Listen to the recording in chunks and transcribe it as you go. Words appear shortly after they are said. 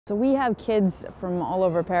So we have kids from all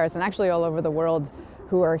over Paris and actually all over the world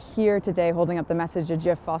who are here today holding up the message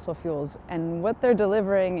Adieu fossil fuels. And what they're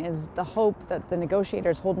delivering is the hope that the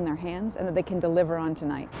negotiators hold in their hands and that they can deliver on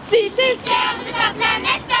tonight.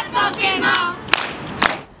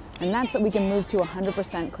 And that's that we can move to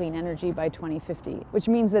 100% clean energy by 2050, which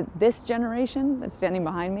means that this generation that's standing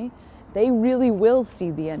behind me, they really will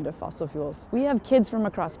see the end of fossil fuels. We have kids from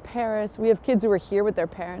across Paris. We have kids who are here with their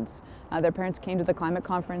parents. Their parents came to the climate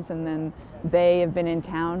conference and then they have been in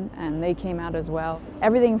town and they came out as well.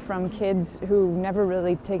 Everything from kids who've never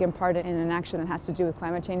really taken part in an action that has to do with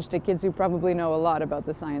climate change to kids who probably know a lot about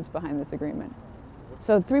the science behind this agreement.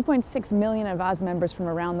 So 3.6 million Avaaz members from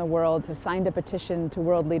around the world have signed a petition to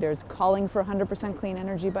world leaders calling for 100% clean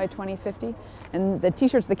energy by 2050. And the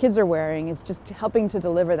t-shirts the kids are wearing is just helping to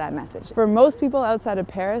deliver that message. For most people outside of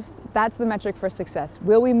Paris, that's the metric for success.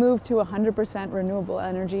 Will we move to 100% renewable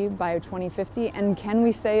energy by 2050? And can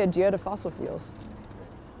we say adieu to fossil fuels?